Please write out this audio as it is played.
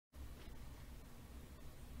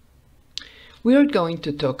We are going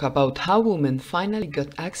to talk about how women finally got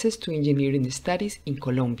access to engineering studies in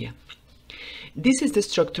Colombia. This is the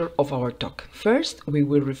structure of our talk. First, we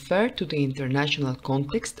will refer to the international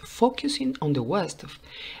context, focusing on the West.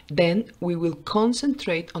 Then, we will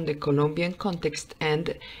concentrate on the Colombian context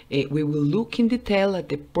and we will look in detail at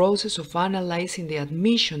the process of analyzing the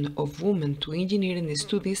admission of women to engineering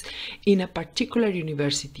studies in a particular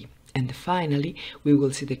university. And finally, we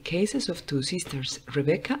will see the cases of two sisters,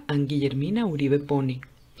 Rebeca and Guillermina Uribe Bone.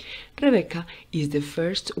 Rebeca is the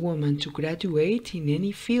first woman to graduate in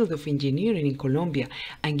any field of engineering in Colombia,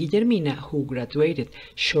 and Guillermina, who graduated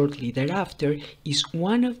shortly thereafter, is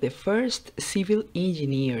one of the first civil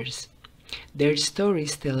engineers. Their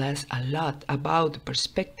stories tell us a lot about the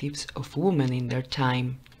perspectives of women in their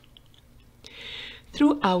time.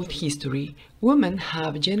 Throughout history, women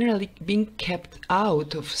have generally been kept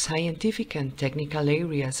out of scientific and technical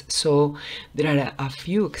areas, so there are a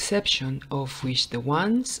few exceptions, of which the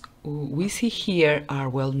ones we see here are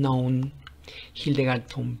well known. Hildegard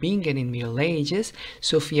von Bingen in Middle Ages,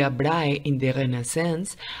 Sophia Brahe in the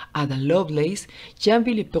Renaissance, Ada Lovelace,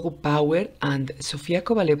 Jean-Philippe Roux-Power, and Sofia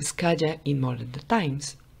Kovalevskaya in modern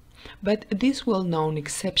times. But these well-known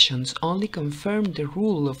exceptions only confirm the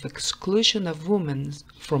rule of exclusion of women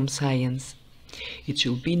from science. It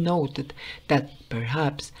should be noted that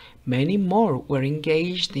perhaps many more were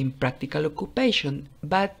engaged in practical occupation,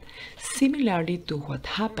 but similarly to what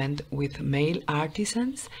happened with male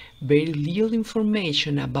artisans, very little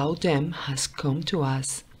information about them has come to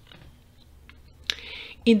us.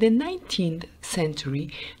 In the 19th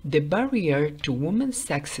century, the barrier to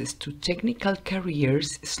women's access to technical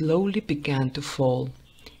careers slowly began to fall.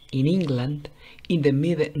 In England, in the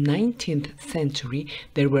mid-19th century,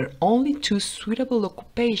 there were only two suitable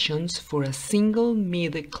occupations for a single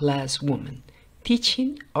middle-class woman: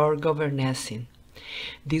 teaching or governessing.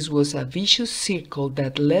 This was a vicious circle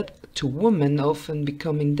that led to women often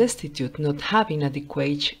becoming destitute, not having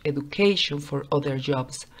adequate education for other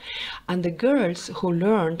jobs. And the girls who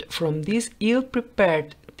learned from these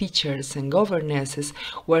ill-prepared teachers and governesses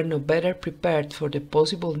were no better prepared for the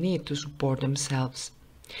possible need to support themselves.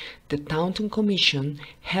 The Taunton Commission,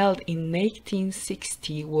 held in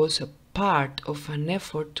 1860, was a part of an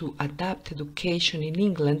effort to adapt education in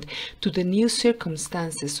England to the new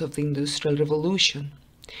circumstances of the Industrial Revolution.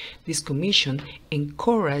 This commission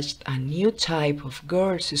encouraged a new type of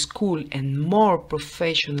girls' school and more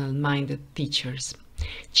professional-minded teachers.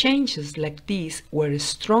 Changes like these were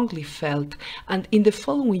strongly felt, and in the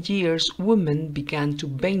following years women began to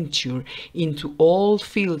venture into all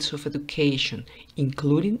fields of education,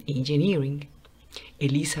 including engineering.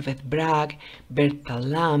 Elizabeth Bragg, Bertha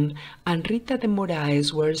Lamb, and Rita de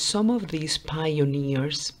Moraes were some of these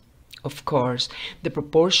pioneers. Of course, the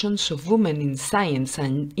proportions of women in science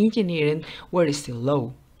and engineering were still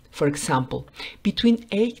low. For example, between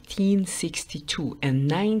 1862 and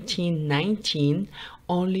 1919,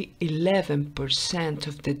 only 11%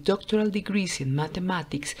 of the doctoral degrees in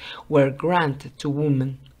mathematics were granted to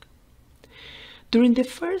women. During the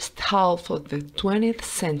first half of the 20th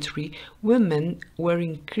century, women were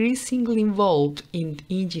increasingly involved in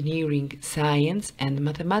engineering, science, and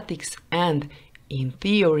mathematics, and, in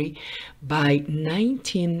theory, by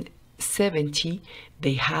 1970,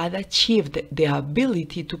 they had achieved the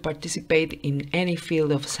ability to participate in any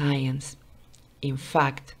field of science. In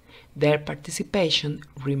fact, their participation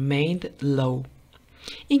remained low.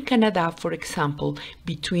 In Canada, for example,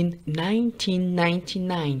 between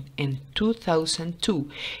 1999 and 2002,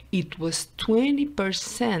 it was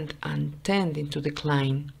 20% and tending to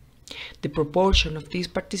decline. The proportion of this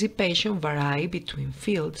participation varied between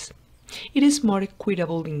fields. It is more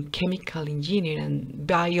equitable in chemical engineering and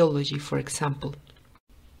biology, for example.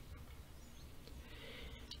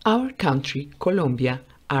 Our country, Colombia,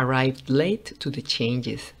 arrived late to the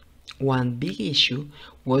changes. One big issue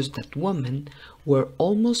was that women were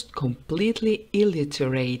almost completely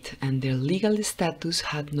illiterate and their legal status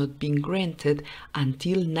had not been granted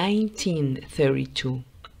until 1932.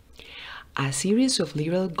 A series of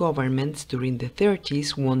liberal governments during the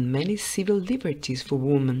 30s won many civil liberties for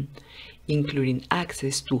women, including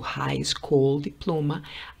access to high school diploma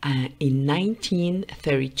in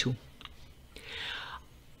 1932.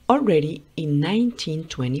 Already in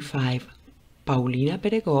 1925, Paulina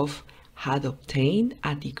Beregoff had obtained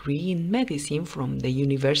a degree in medicine from the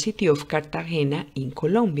University of Cartagena in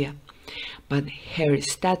Colombia, but her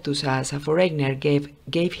status as a foreigner gave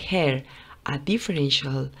her a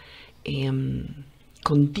differential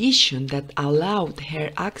condition that allowed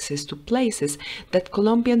her access to places that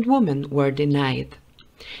Colombian women were denied.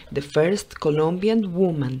 The first Colombian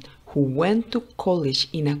woman who went to college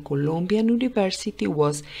in a Colombian university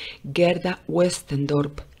was Gerda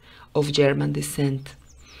Westendorp, of German descent.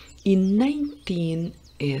 In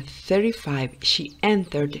 1935, she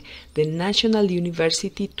entered the National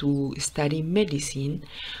University to study medicine,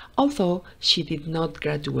 although she did not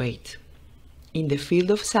graduate. In the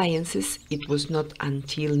field of sciences, it was not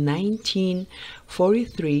until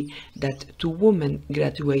 1943 that two women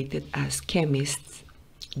graduated as chemists,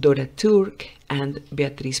 Dora Turk and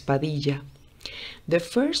Beatriz Padilla. The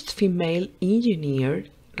first female engineer,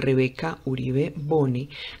 Rebeca Uribe Bone,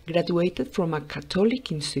 graduated from a Catholic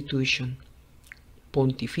institution,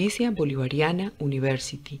 Pontificia Bolivariana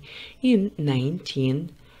University, in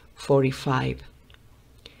 1945.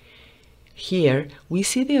 Here we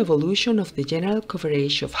see the evolution of the general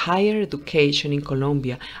coverage of higher education in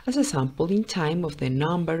Colombia as a sample in time of the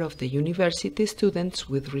number of the university students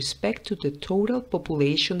with respect to the total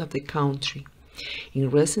population of the country. In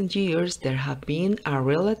recent years, there have been a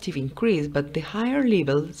relative increase, but the higher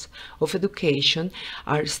levels of education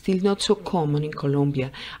are still not so common in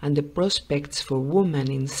Colombia, and the prospects for women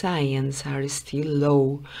in science are still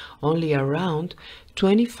low. Only around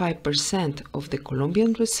 25% of the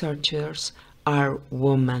Colombian researchers are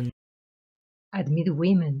women. Admit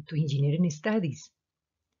women to engineering studies?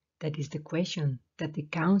 That is the question that the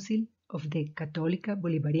Council of the Católica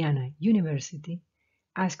Bolivariana University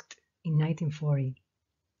asked in 1940.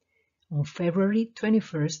 On February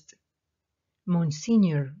 21st,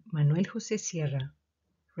 Monsignor Manuel José Sierra,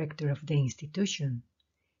 rector of the institution,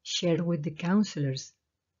 shared with the counselors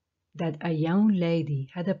that a young lady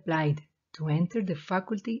had applied to enter the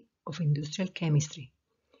Faculty of Industrial Chemistry,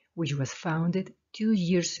 which was founded 2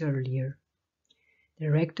 years earlier. The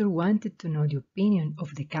rector wanted to know the opinion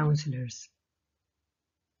of the counselors.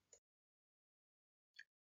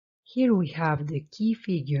 Here we have the key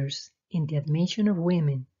figures in the admission of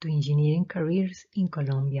women to engineering careers in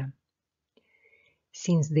Colombia.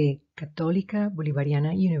 Since the Católica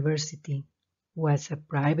Bolivariana University was a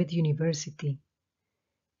private university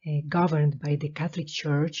governed by the Catholic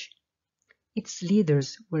Church, its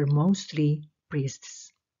leaders were mostly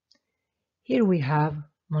priests. Here we have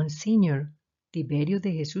Monsignor Tiberio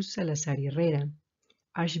de Jesús Salazar Herrera,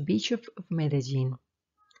 Archbishop of Medellin,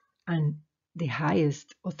 and the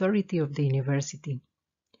highest authority of the university,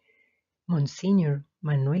 Monsignor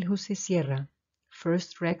Manuel José Sierra,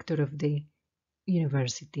 first rector of the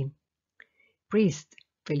university, priest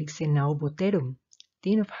Felix Henao Botero,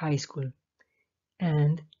 dean of high school,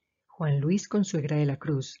 and Juan Luis Consuegra de la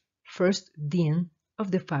Cruz, first dean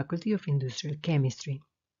of the Faculty of Industrial Chemistry.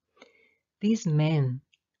 These men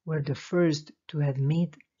were the first to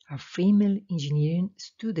admit a female engineering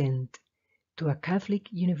student to a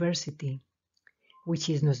Catholic university, which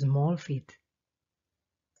is no small feat.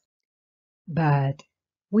 But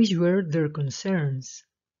which were their concerns?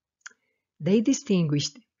 They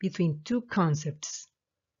distinguished between two concepts: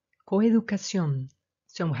 coeducación,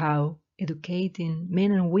 somehow educating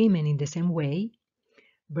men and women in the same way,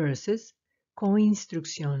 versus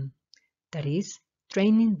coinstrucción, that is,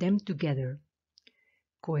 training them together.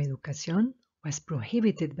 Coeducación was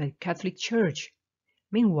prohibited by the Catholic Church.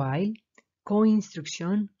 Meanwhile,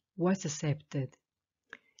 coinstrucción was accepted,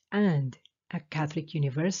 and a Catholic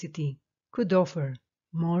university could offer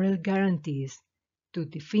moral guarantees to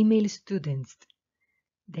the female students,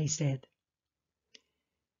 they said.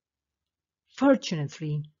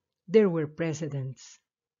 Fortunately, there were precedents.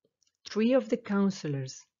 3 of the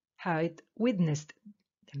counselors had witnessed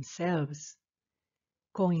themselves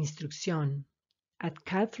coinstrucción at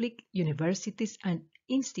Catholic universities and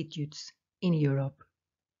institutes in Europe.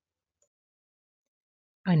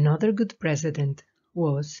 Another good precedent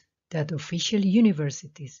was that official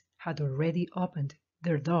universities had already opened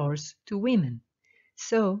their doors to women,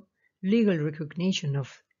 so legal recognition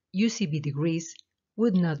of UCB degrees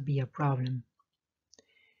would not be a problem.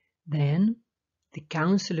 Then the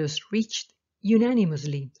counselors reached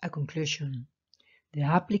unanimously a conclusion: the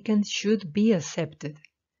applicant should be accepted,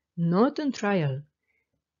 not on trial,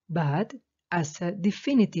 but as a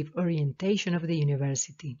definitive orientation of the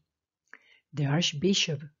university. The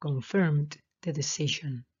Archbishop confirmed the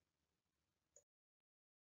decision.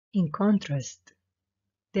 In contrast,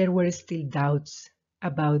 there were still doubts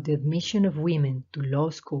about the admission of women to law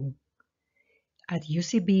school. At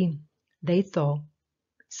UCB, they thought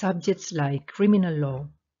subjects like criminal law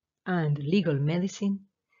and legal medicine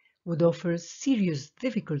would offer serious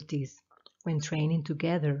difficulties when training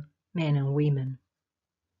together men and women.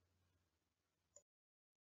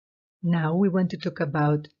 Now we want to talk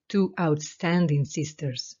about 2 outstanding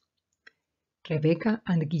sisters, Rebeca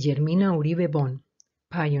and Guillermina Uribe Bone,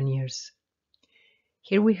 pioneers.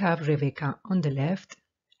 Here we have Rebeca on the left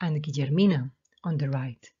and Guillermina on the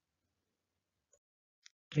right.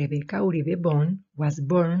 Rebeca Uribe Bone was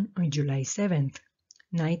born on July 7,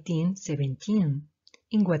 1917,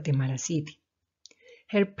 in Guatemala City.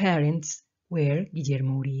 Her parents were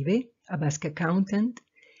Guillermo Uribe, a Basque accountant,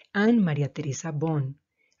 and Maria Teresa Bone,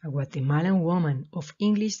 a Guatemalan woman of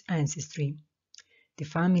English ancestry. The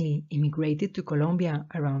family immigrated to Colombia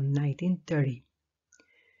around 1930.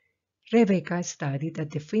 Rebeca studied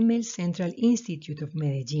at the Female Central Institute of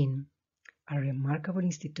Medellin, a remarkable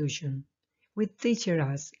institution, with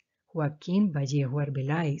teachers Joaquín Vallejo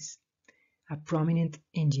Arbeláez, a prominent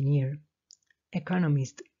engineer,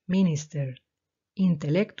 economist, minister,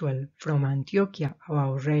 intellectual from Antioquia,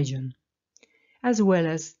 our region, as well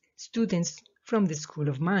as students from the School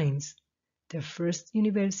of Mines, the first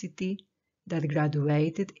university that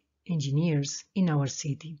graduated engineers in our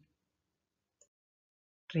city.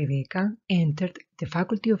 Rebeca entered the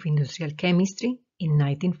Faculty of Industrial Chemistry in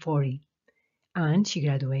 1940, and she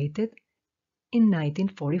graduated in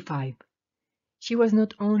 1945. She was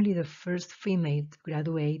not only the first female to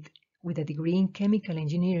graduate with a degree in chemical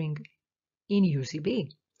engineering in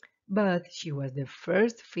UCB, but she was the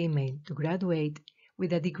first female to graduate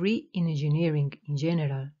with a degree in engineering in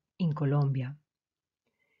general in Colombia.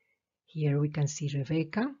 Here we can see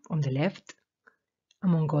Rebeca on the left,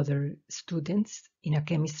 among other students in a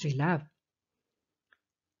chemistry lab.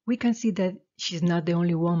 We can see that she's not the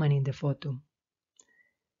only woman in the photo.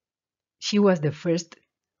 She was the first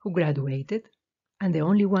who graduated and the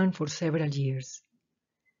only one for several years.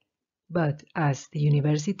 But as the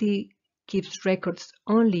university keeps records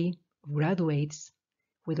only of graduates,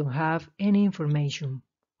 we don't have any information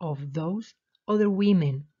of those other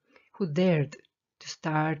women who dared to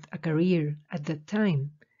start a career at that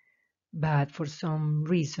time, but for some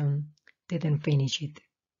reason didn't finish it.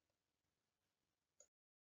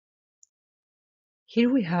 Here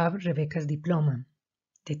we have Rebeca's diploma.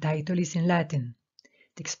 The title is in Latin.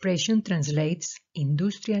 The expression translates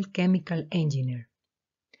Industrial Chemical Engineer.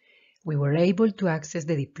 We were able to access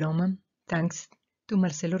the diploma thanks to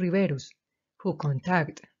Marcelo Riveros, who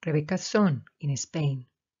contacted Rebeca's son in Spain.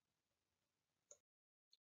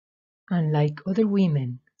 Unlike other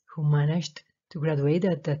women who managed to graduate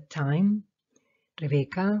at that time,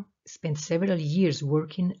 Rebeca spent several years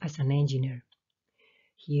working as an engineer.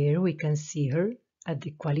 Here we can see her at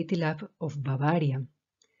the Quality Lab of Bavaria,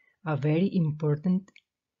 a very important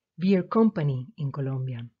beer company in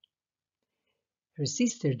Colombia. Her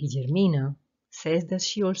sister Guillermina says that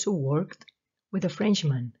she also worked with a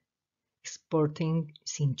Frenchman, exporting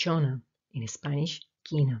cinchona, in Spanish,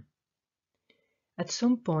 quina. At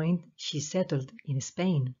some point, she settled in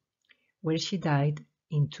Spain, where she died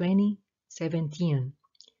in 2017,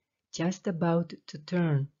 just about to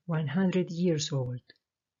turn 100 years old.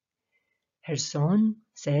 Her son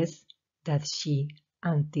says that she,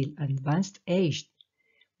 until advanced age,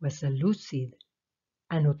 was a lucid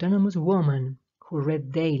and autonomous woman who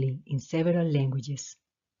read daily in several languages.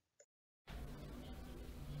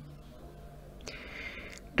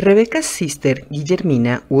 Rebeca's sister,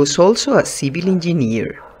 Guillermina, was also a civil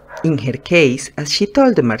engineer. In her case, as she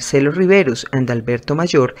told Marcelo Riveros and Alberto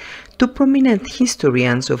Mayor, two prominent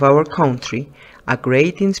historians of our country, a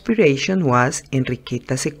great inspiration was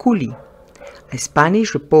Enriqueta Seculi, a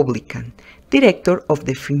Spanish Republican, director of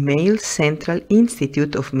the Female Central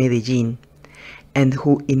Institute of Medellin, and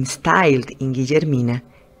who instilled in Guillermina,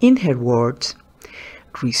 in her words,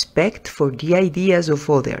 respect for the ideas of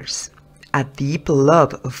others, a deep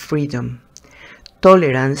love of freedom,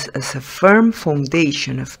 tolerance as a firm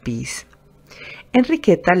foundation of peace.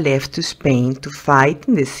 Enriqueta left to Spain to fight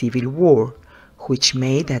in the Civil War, which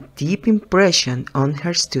made a deep impression on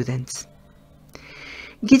her students.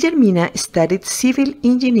 Guillermina studied civil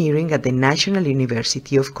engineering at the National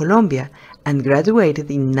University of Colombia and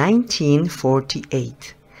graduated in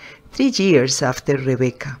 1948, 3 years after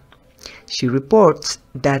Rebeca. She reports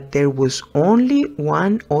that there was only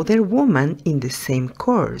one other woman in the same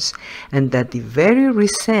course and that the very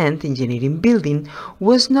recent engineering building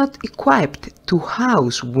was not equipped to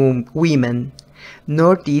house women,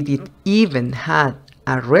 nor did it even have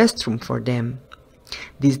a restroom for them.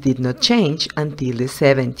 This did not change until the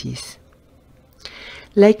 70s.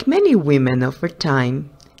 Like many women of her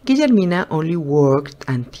time, Guillermina only worked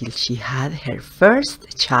until she had her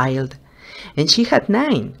first child, and she had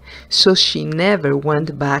 9, so she never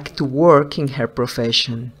went back to work in her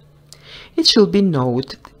profession. It should be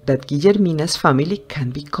noted that Guillermina's family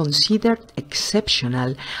can be considered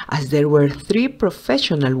exceptional, as there were 3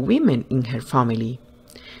 professional women in her family.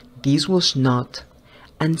 This was not,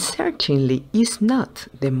 and certainly is not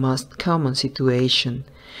the most common situation,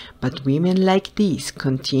 but women like these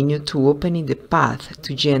continue to open the path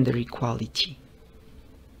to gender equality.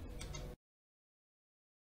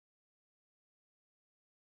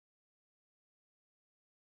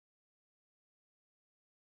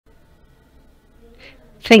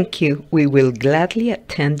 Thank you. We will gladly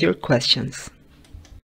attend your questions.